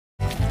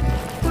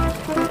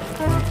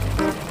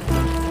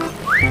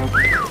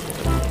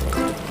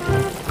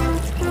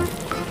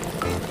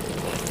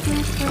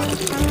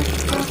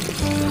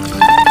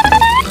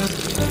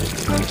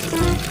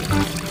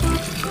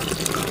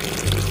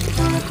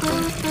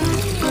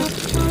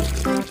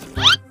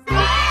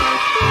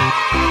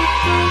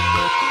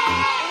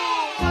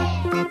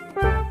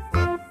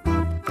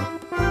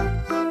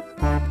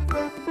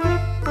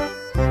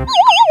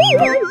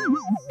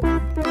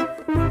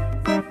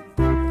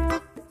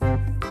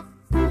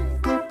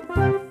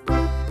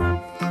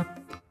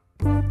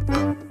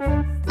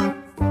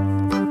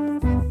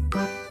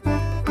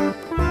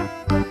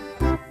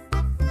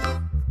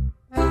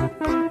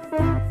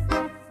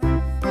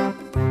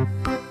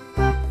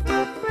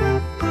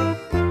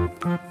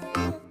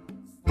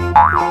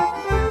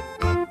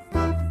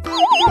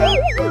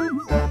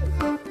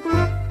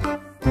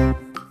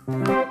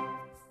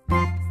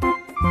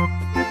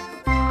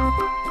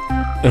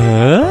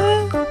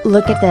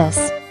Look at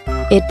this.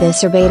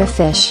 This a betta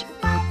fish.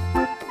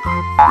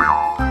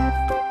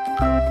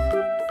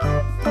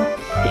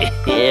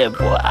 Yeah,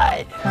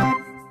 boy.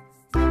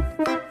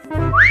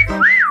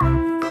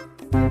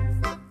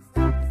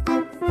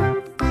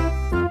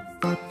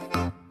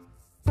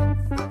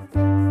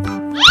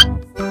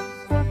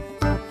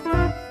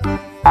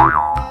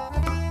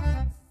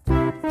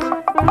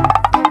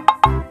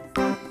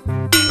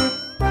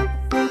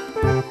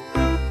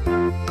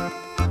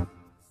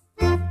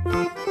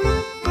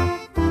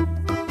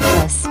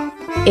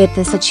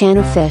 This a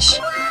channel fish.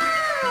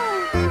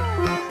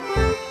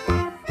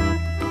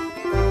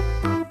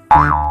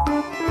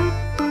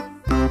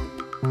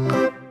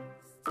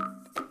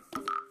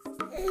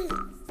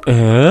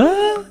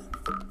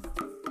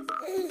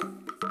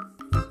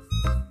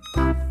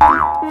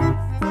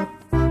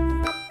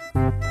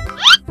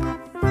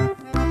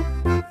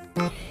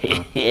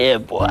 Yeah,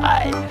 boy.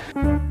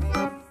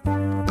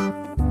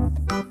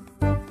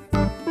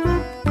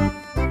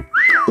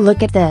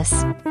 Look at this.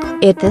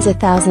 This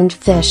 1,000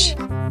 fish.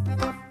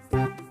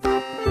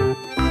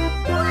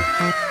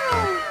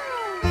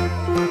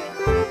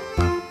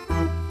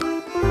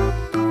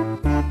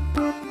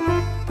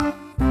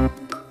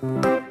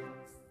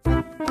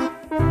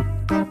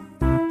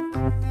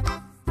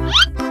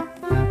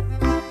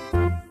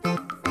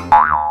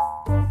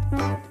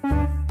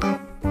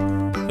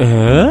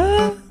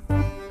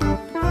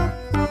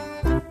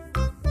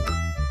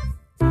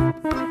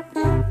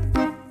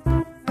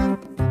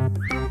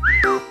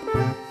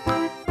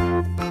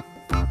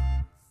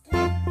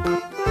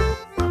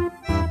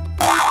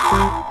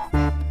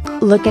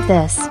 Look at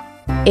this.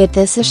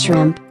 This a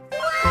shrimp.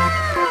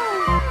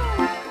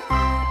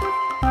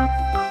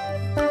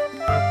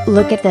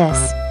 Look at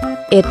this.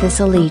 This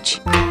a leech.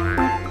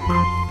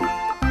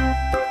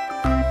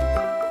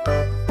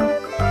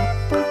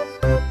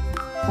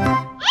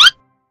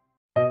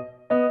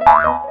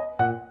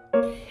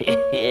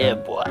 Yeah,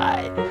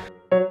 boy.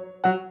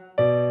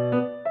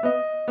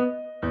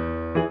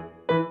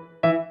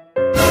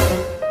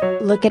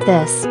 Look at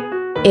this.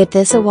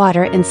 This a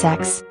water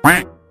insects.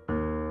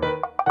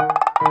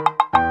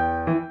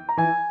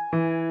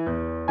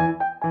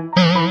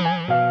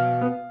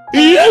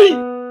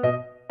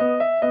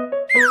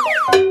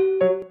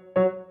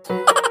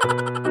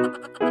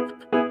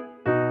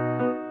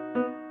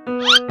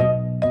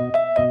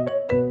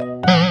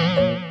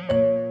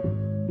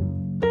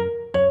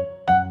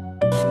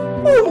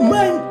 Oh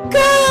my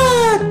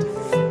God!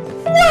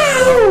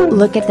 Wow!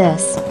 Look at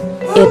this.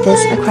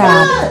 This a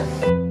crab.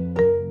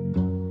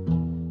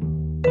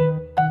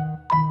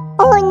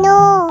 Oh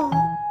no!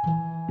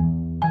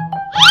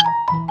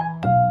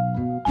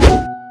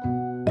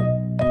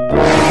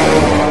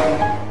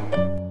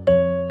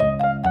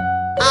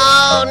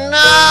 Oh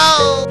no!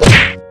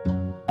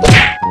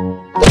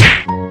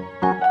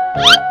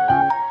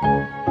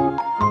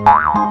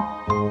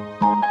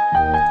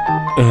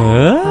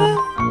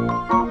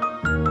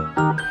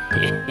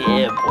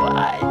 Yeah,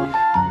 boy.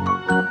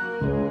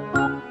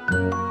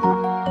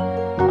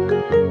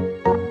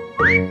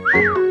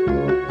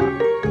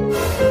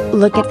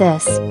 Look at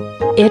this.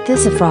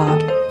 This a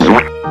frog.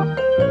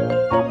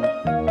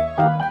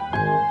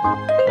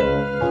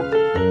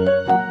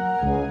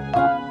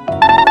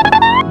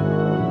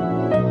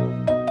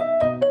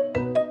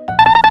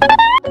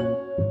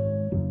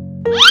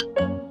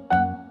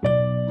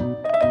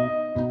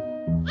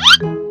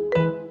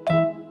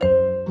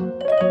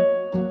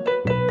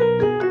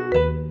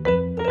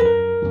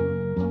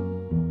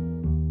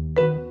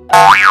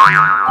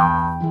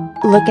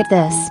 Look at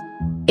this.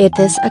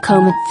 This a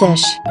common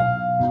fish.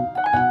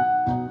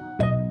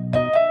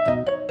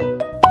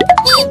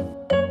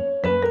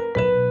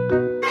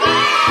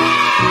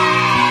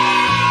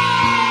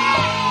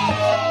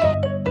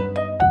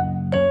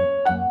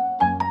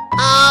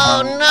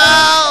 Oh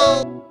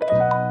no!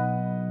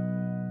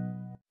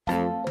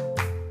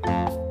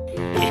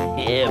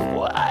 Yeah,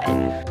 boy.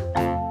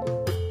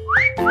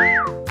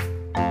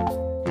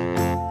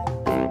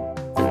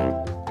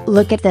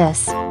 Look at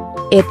this.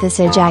 This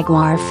a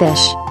jaguar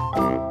fish.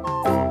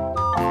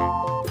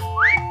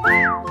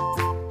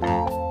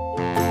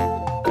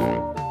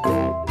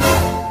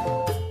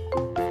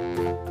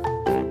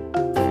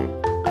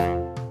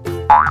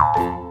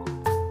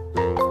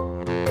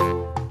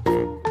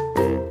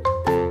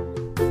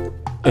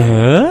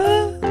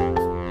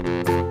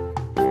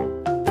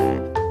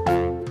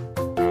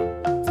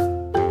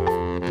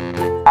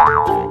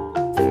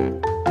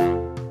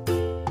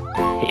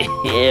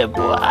 Yeah,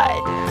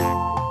 boy.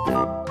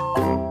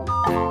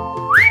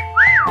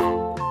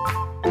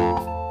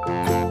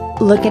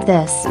 Look at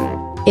this.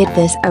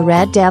 This a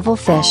red devil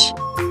fish.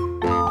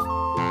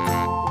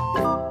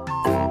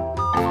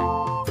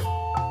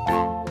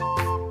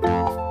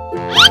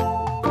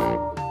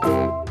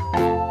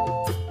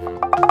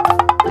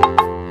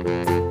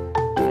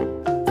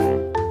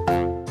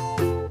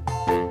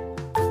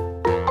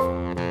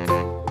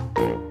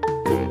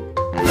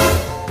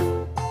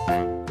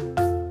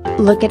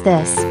 Look at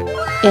this.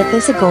 It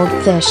is a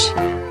goldfish.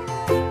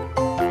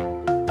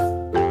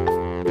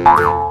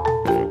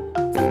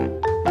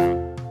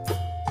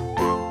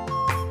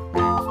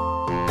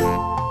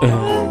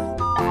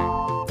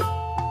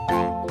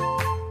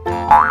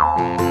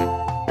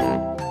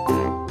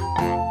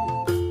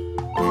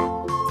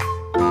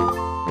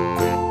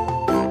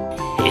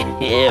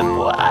 Yeah,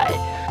 boy.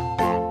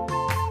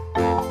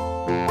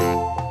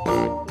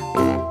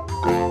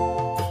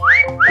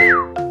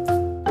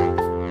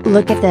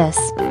 Look at this.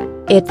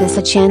 It is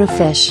a channel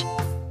fish.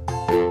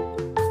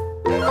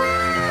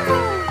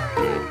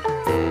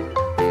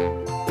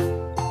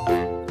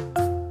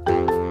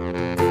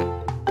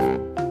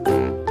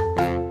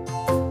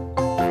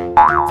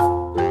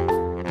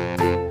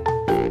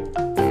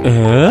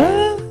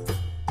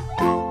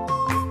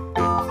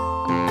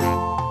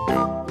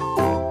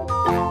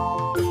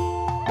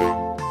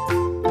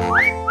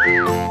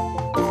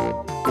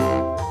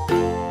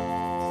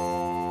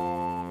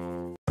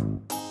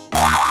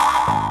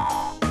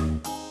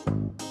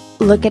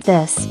 Look at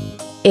this.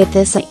 It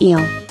is a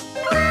eel.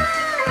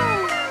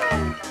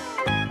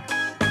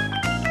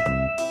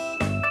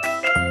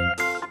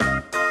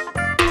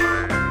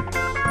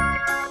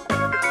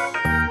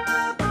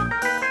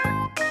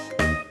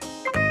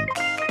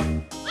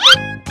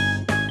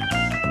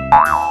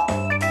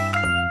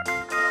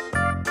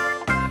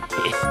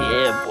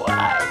 Yeah,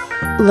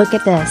 boy. Look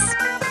at this.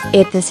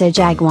 It is a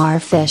jaguar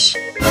fish.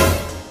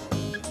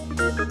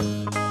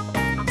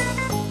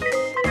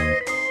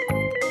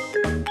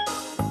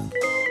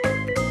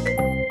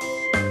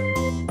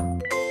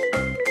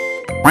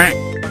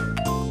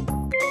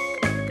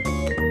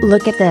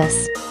 Look at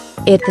this.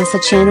 It is a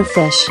channel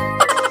fish. Oh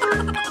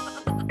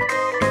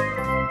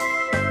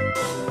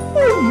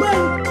my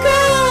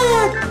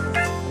god!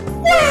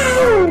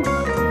 Wow!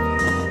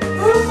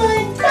 Oh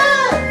my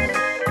god!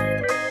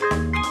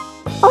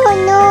 Oh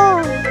no!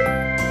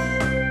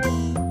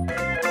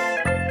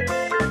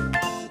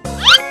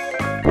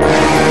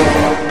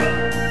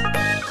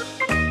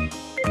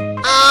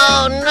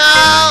 Oh no!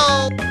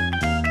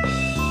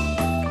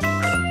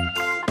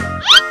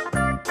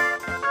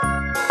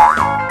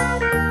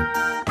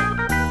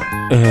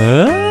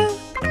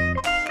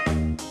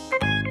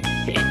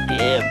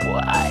 Yeah,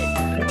 boy.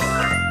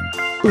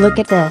 Look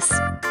at this.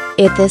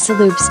 It is a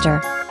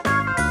lobster.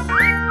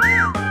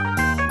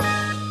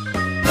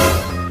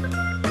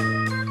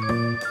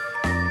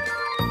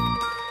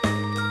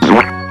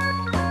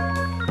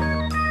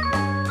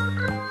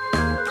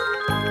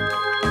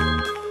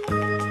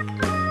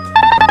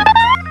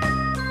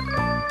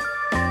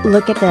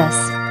 Look at this.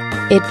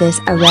 It is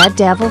a red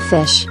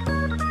devilfish.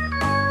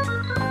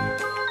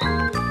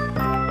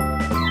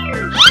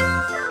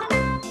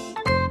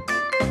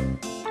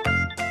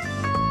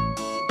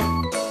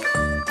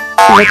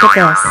 Look at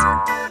this.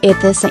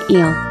 It is an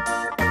eel.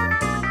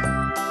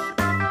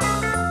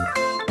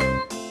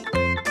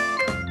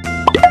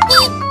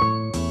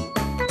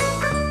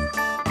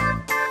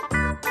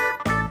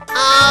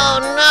 Oh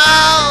no!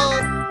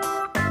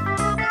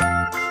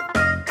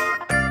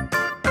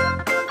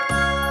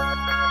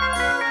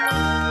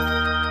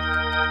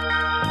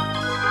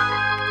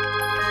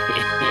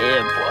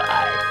 Yeah,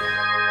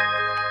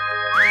 boy.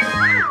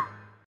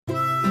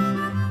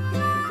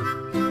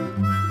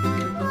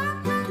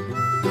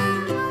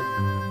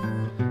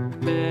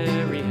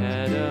 Mary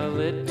had a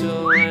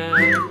little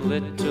lamb,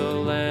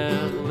 little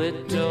lamb,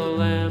 little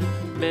lamb.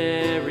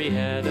 Mary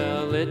had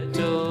a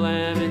little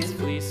lamb, its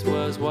fleece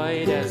was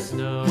white as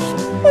snow.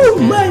 Oh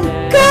my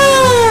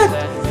god!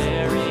 That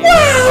Mary,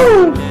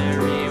 Wow!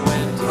 Mary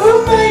went.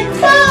 Oh my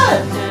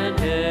god! And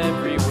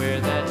everywhere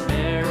that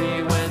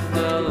Mary went,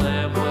 the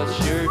lamb was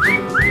sure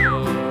to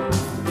go.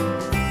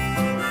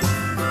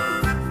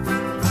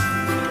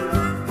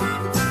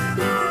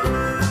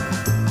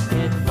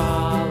 It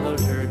followed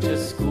her to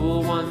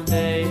school one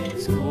day,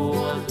 school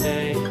one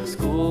day,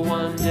 school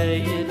one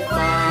day. It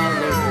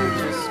followed her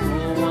to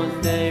school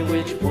one day,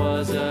 which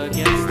was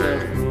against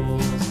the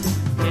rules.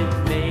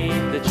 It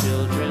made the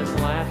children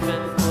laugh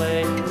and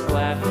play,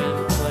 laugh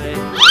and play,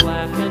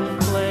 laugh and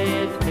play.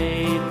 It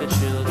made the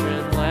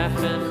children laugh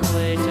and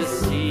play to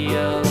see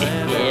a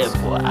lamb at Yeah,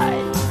 school.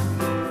 boy.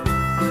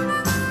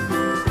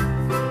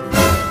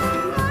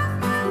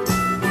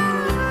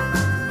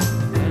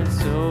 And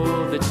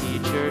so the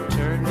teacher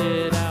turned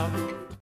it out,